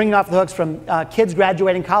 They're ringing off the hooks from kids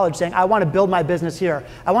graduating college saying, I want to build my business here.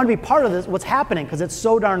 I want to be part of this, what's happening, because it's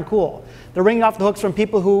so darn cool. They're ringing off the hooks from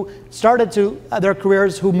people who started their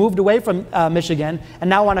careers, who moved away from Michigan, and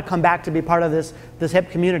now want to come back to be part of this hip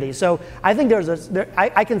community. So I think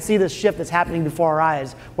I can see this shift that's happening before our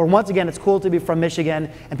eyes, where once again, it's cool to be from Michigan,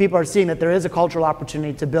 and people are seeing that there is a cultural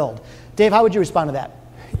opportunity to build. Dave, how would you respond to that?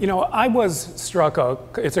 I was struck,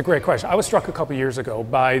 it's a great question. I was struck a couple years ago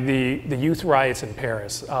by the youth riots in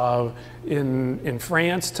Paris. In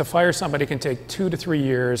France, to fire somebody can take 2 to 3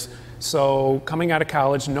 years. So coming out of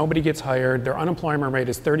college, nobody gets hired. Their unemployment rate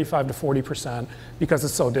is 35 to 40% because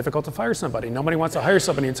it's so difficult to fire somebody. Nobody wants to hire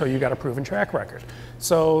somebody until you got a proven track record.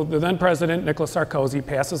 So the then president, Nicolas Sarkozy,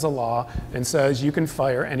 passes a law and says you can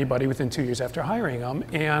fire anybody within 2 years after hiring them.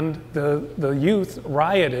 And the youth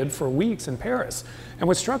rioted for weeks in Paris. And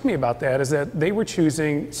what struck me about that is that they were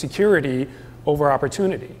choosing security over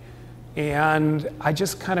opportunity. And I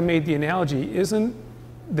just kind of made the analogy, isn't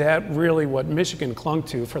that really what Michigan clung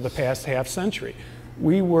to for the past half century?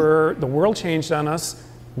 The world changed on us.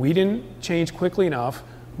 We didn't change quickly enough.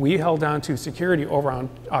 We held on to security over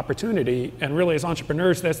opportunity. And really, as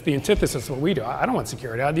entrepreneurs, that's the antithesis of what we do. I don't want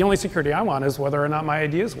security. The only security I want is whether or not my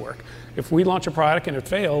ideas work. If we launch a product and it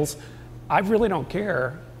fails, I really don't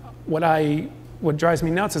care. What I what drives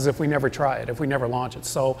me nuts is if we never try it, if we never launch it.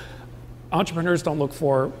 So entrepreneurs don't look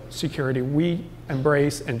for security. We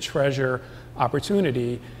embrace and treasure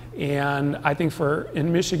opportunity. And I think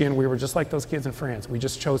in Michigan, we were just like those kids in France. We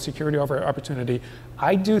just chose security over opportunity.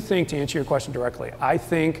 I do think, to answer your question directly, I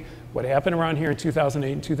think what happened around here in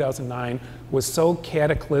 2008 and 2009 was so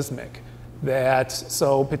cataclysmic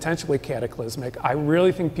so potentially cataclysmic. I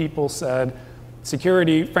really think people said,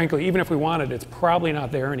 security, frankly, even if we wanted it, it's probably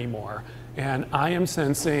not there anymore. And I am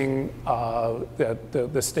sensing that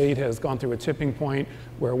the state has gone through a tipping point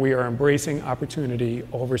where we are embracing opportunity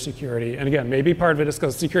over security. And again, maybe part of it is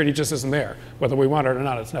because security just isn't there. Whether we want it or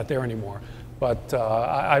not, it's not there anymore. But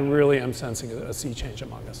I really am sensing a sea change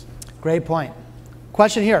among us. Great point.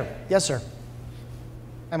 Question here. Yes, sir.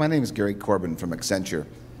 Hi, my name is Gary Corbin from Accenture.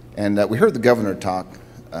 And we heard the governor talk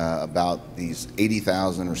about these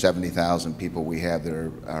 80,000 or 70,000 people we have that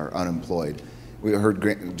are unemployed. We heard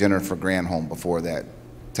Jennifer Granholm before that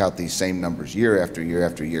tout these same numbers year after year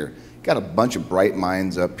after year. Got a bunch of bright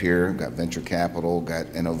minds up here, got venture capital, got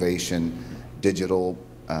innovation, digital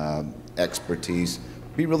expertise.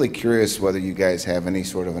 Be really curious whether you guys have any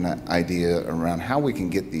sort of an idea around how we can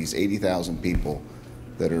get these 80,000 people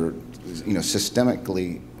that are,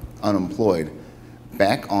 systemically unemployed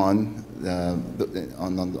back on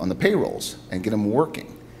the payrolls and get them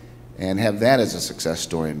working, and have that as a success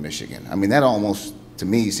story in Michigan. I mean, that almost, to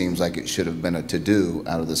me, seems like it should have been a to-do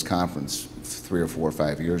out of this conference 3 or 4 or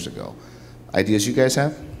 5 years ago. Ideas you guys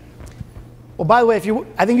have? Well, by the way,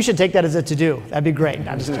 I think you should take that as a to-do. That'd be great.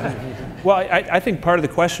 I'm just kidding. Well, I think part of the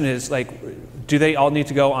question is, like, do they all need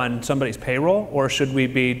to go on somebody's payroll, or should we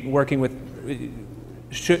be working with,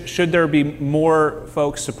 should there be more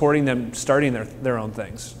folks supporting them starting their own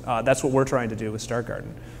things? That's what we're trying to do with Start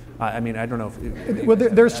Garden. I mean, I don't know if... Well,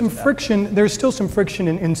 there's some friction, there's still some friction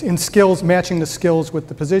in skills, matching the skills with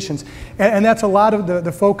the positions. And that's a lot of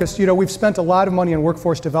the focus. We've spent a lot of money on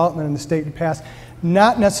workforce development in the state in the past,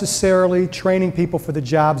 not necessarily training people for the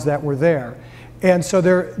jobs that were there. And so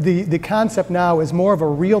the concept now is more of a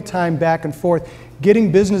real-time back and forth,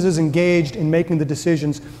 getting businesses engaged in making the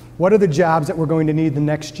decisions. What are the jobs that we're going to need the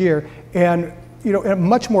next year? And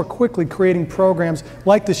much more quickly creating programs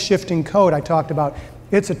like the shifting code I talked about.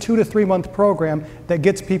 It's a 2 to 3 month program that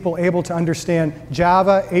gets people able to understand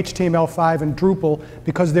Java, HTML5, and Drupal,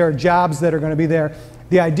 because there are jobs that are going to be there.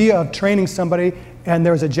 The idea of training somebody and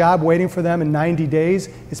there's a job waiting for them in 90 days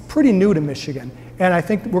is pretty new to Michigan. And I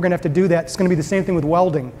think we're going to have to do that. It's going to be the same thing with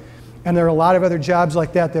welding. And there are a lot of other jobs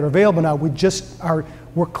like that that are available now.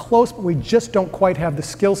 We're close, but we just don't quite have the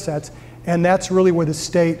skill sets. And that's really where the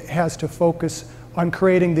state has to focus on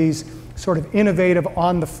creating these sort of innovative,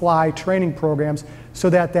 on-the-fly training programs so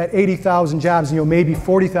that 80,000 jobs, maybe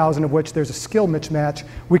 40,000 of which there's a skill mismatch,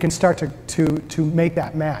 we can start to make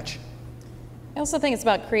that match. I also think it's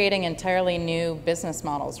about creating entirely new business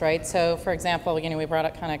models, right? So, for example, we brought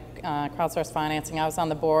up kind of crowdsourced financing. I was on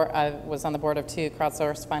the board of 2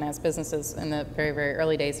 crowdsourced finance businesses in the very, very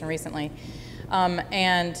early days and recently.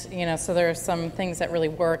 So there are some things that really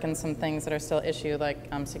work and some things that are still issue, like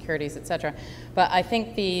securities, et cetera. But I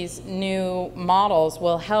think these new models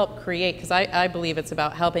will help create, because I believe it's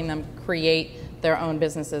about helping them create their own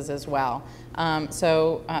businesses as well.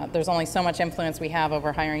 There's only so much influence we have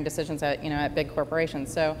over hiring decisions at big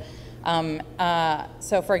corporations. So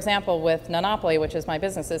for example, with Nonopoly, which is my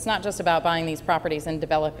business, it's not just about buying these properties and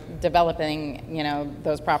developing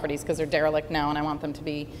those properties because they're derelict now and I want them to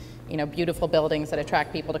be beautiful buildings that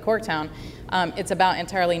attract people to Corktown. It's about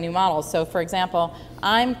entirely new models. So, for example,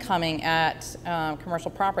 I'm coming at commercial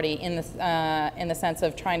property in the sense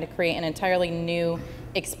of trying to create an entirely new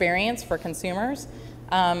experience for consumers,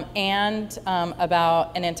 and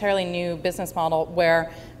about an entirely new business model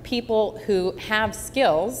where people who have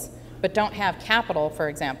skills but don't have capital, for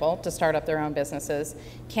example, to start up their own businesses,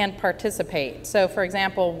 can participate. So, for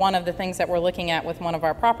example, one of the things that we're looking at with one of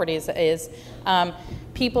our properties is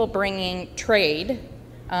people bringing trade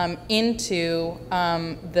into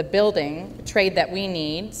the building, trade that we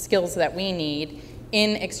need, skills that we need,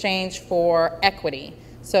 in exchange for equity.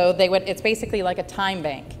 So it's basically like a time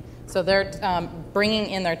bank. So they're bringing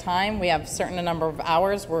in their time. We have a certain number of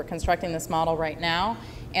hours. We're constructing this model right now.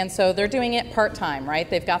 And so they're doing it part-time, right?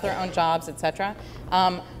 They've got their own jobs, et cetera.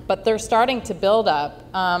 But they're starting to build up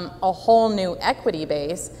a whole new equity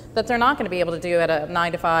base that they're not going to be able to do at a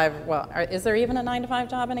 9-to-5. Well, is there even a 9-to-5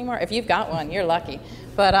 job anymore? If you've got one, you're lucky.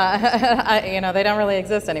 But they don't really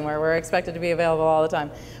exist anymore. We're expected to be available all the time.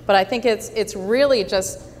 But I think it's really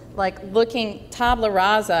just like looking tabula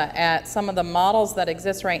rasa at some of the models that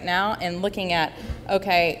exist right now and looking at,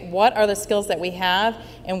 okay, what are the skills that we have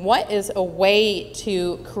and what is a way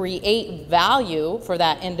to create value for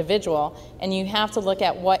that individual, and you have to look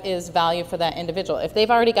at what is value for that individual. If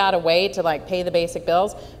they've already got a way to like pay the basic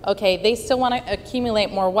bills, okay, they still want to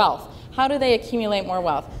accumulate more wealth. How do they accumulate more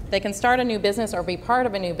wealth? They can start a new business or be part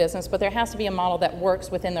of a new business, but there has to be a model that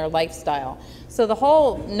works within their lifestyle. So the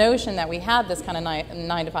whole notion that we had this kind of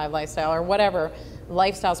 9-to-5 lifestyle or whatever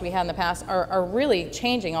lifestyles we had in the past are really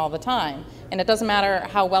changing all the time. And it doesn't matter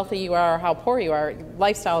how wealthy you are or how poor you are,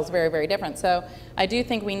 lifestyle is very, very different. So I do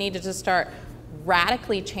think we need to just start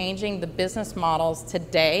radically changing the business models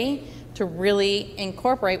today to really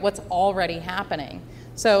incorporate what's already happening.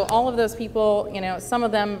 So all of those people, you know, some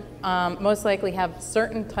of them most likely have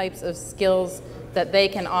certain types of skills that they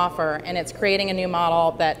can offer, and it's creating a new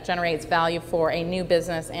model that generates value for a new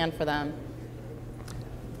business and for them.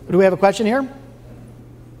 Do we have a question here?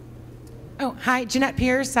 Oh, hi, Jeanette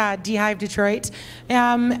Pierce, D-Hive Detroit.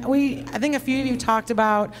 I think a few of you talked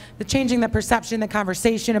about the changing the perception, the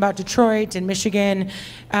conversation about Detroit and Michigan,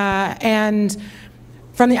 and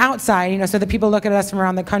from the outside, you know, so that people look at us from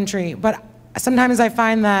around the country. But sometimes I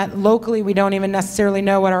find that locally we don't even necessarily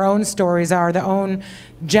know what our own stories are, the own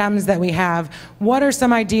gems that we have. What are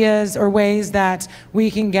some ideas or ways that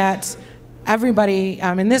we can get everybody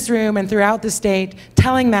in this room and throughout the state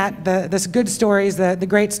telling that the good stories, the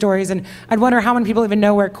great stories? And I'd wonder how many people even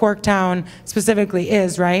know where Corktown specifically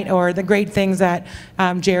is, right? Or the great things that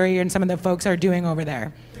Jerry and some of the folks are doing over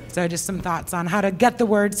there. So just some thoughts on how to get the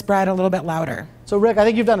word spread a little bit louder. So Rick, I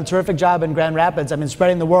think you've done a terrific job in Grand Rapids. I mean,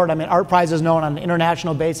 spreading the word. I mean, Art Prize is known on an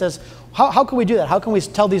international basis. How can we do that? How can we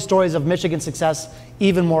tell these stories of Michigan success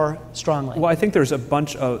even more strongly? Well, I think there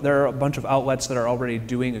are a bunch of outlets that are already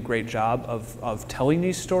doing a great job of telling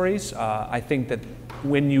these stories. I think that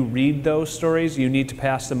when you read those stories, you need to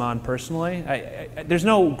pass them on personally. There's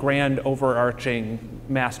no grand overarching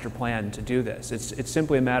master plan to do this. It's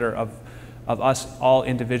simply a matter of us all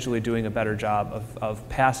individually doing a better job of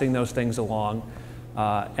passing those things along,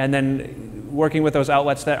 and then working with those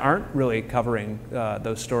outlets that aren't really covering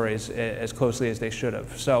those stories as closely as they should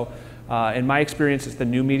have. So in my experience, it's the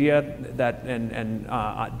new media that and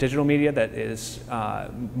digital media that is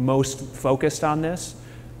most focused on this.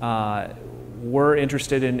 We're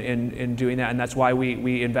interested in doing that, and that's why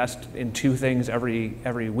we invest in 2 things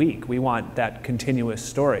every week. We want that continuous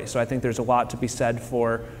story. So I think there's a lot to be said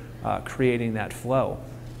for creating that flow.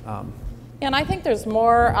 And I think there's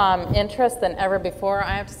more interest than ever before.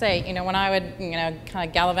 I have to say, you know, when I would, you know, kind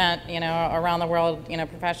of gallivant, you know, around the world, you know,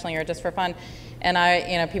 professionally or just for fun,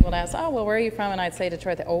 and people would ask, oh, well, where are you from? And I'd say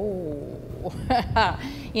Detroit. Oh,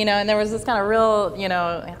 you know, and there was this kind of real, you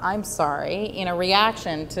know, I'm sorry, you know,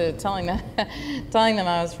 reaction to telling them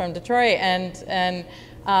I was from Detroit. And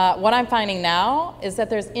what I'm finding now is that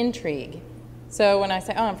there's intrigue. So when I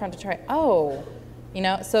say, oh, I'm from Detroit, oh. You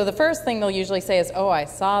know, so the first thing they'll usually say is, oh, I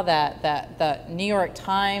saw the New York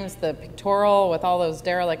Times, the pictorial with all those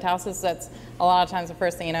derelict houses. That's a lot of times the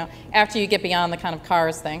first thing, you know, after you get beyond the kind of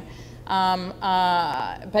cars thing.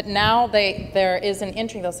 But now there is an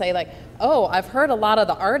intrigue. They'll say like, oh, I've heard a lot of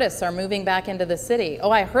the artists are moving back into the city.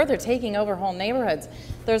 Oh, I heard they're taking over whole neighborhoods.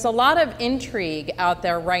 There's a lot of intrigue out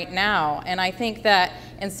there right now, and I think that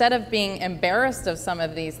instead of being embarrassed of some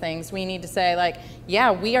of these things, we need to say like,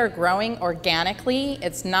 yeah, we are growing organically.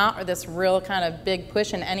 It's not this real kind of big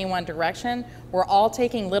push in any one direction. We're all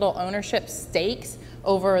taking little ownership stakes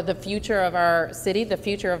over the future of our city, the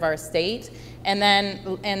future of our state. And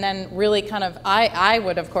then really kind of, I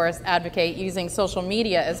would of course advocate using social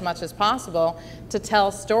media as much as possible to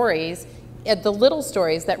tell stories, the little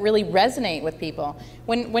stories that really resonate with people.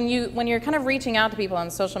 When you're kind of reaching out to people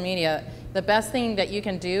on social media, the best thing that you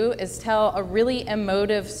can do is tell a really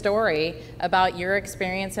emotive story about your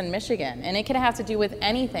experience in Michigan. And it could have to do with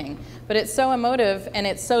anything, but it's so emotive and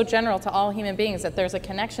it's so general to all human beings that there's a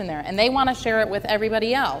connection there, and they want to share it with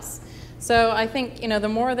everybody else. So I think, you know, the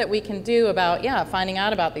more that we can do about, finding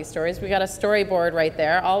out about these stories, we got a storyboard right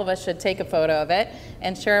there. All of us should take a photo of it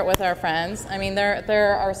and share it with our friends. I mean,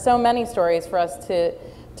 there are so many stories for us to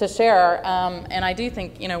share, and I do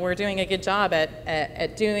think, you know, we're doing a good job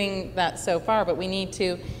at doing that so far, but we need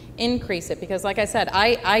to increase it because, like I said,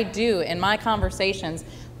 I do, in my conversations,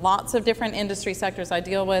 lots of different industry sectors I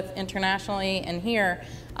deal with internationally and here,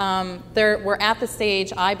 we're at the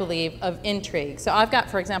stage, I believe, of intrigue. So I've got,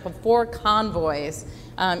 for example, 4 convoys,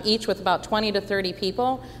 each with about 20 to 30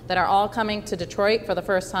 people that are all coming to Detroit for the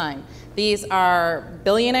first time. These are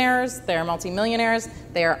billionaires, they're multimillionaires,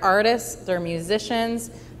 they are artists, they're musicians,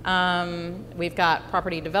 We've got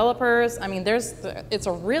property developers. I mean, it's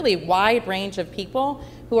a really wide range of people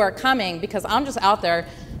who are coming because I'm just out there.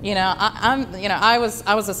 You know, I was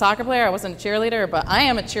a soccer player. I wasn't a cheerleader, but I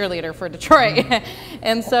am a cheerleader for Detroit.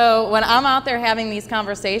 And so when I'm out there having these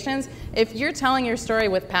conversations, if you're telling your story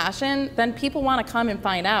with passion, then people want to come and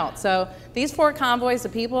find out. So these 4 convoys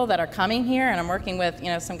of people that are coming here, and I'm working with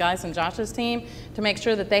some guys in Josh's team to make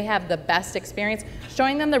sure that they have the best experience,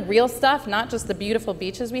 showing them the real stuff, not just the beautiful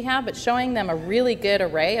beaches we have, but showing them a really good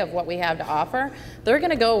array of what we have to offer. They're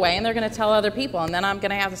going to go away and they're going to tell other people, and then I'm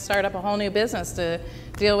going to have to start up a whole new business to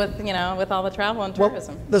deal with, with all the travel and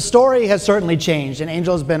tourism. Well, the story has certainly changed, and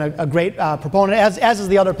Angel has been a great proponent, as is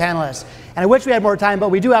the other panelists. And I wish we had more time, but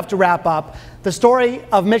we do have to wrap up. The story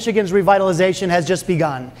of Michigan's revitalization has just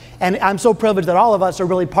begun, and I'm so privileged that all of us are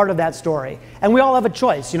really part of that story. And we all have a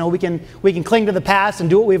choice. We can cling to the past and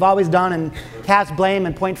do what we've always done and cast blame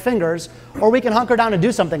and point fingers, or we can hunker down and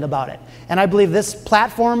do something about it. And I believe this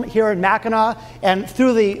platform here in Mackinac and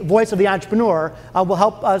through the voice of the entrepreneur will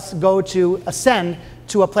help us ascend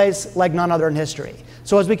to a place like none other in history.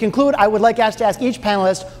 So as we conclude, I would like to ask each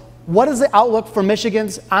panelist, what is the outlook for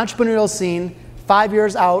Michigan's entrepreneurial scene 5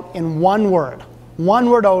 years out in one word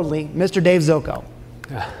only? Mr. Dave Zilko.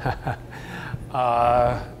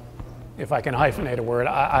 If I can hyphenate a word,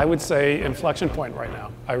 I would say inflection point right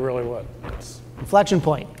now. I really would. Inflection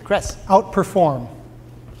point. Chris. Outperform.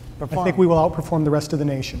 I think we will outperform the rest of the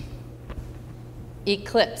nation.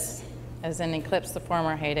 Eclipse, as in eclipse the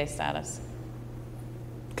former heyday status.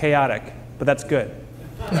 Chaotic, but that's good.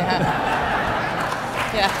 Yeah.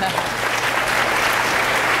 Yeah.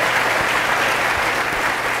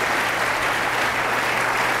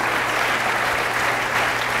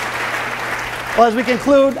 Well, as we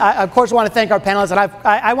conclude, I, of course, want to thank our panelists. And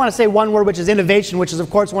I want to say one word, which is innovation, which is, of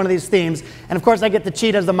course, one of these themes. And, of course, I get to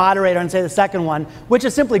cheat as the moderator and say the second one, which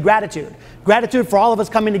is simply gratitude. Gratitude for all of us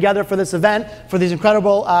coming together for this event, for these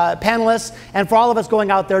incredible panelists, and for all of us going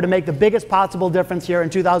out there to make the biggest possible difference here in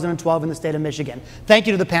 2012 in the state of Michigan. Thank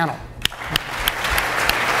you to the panel.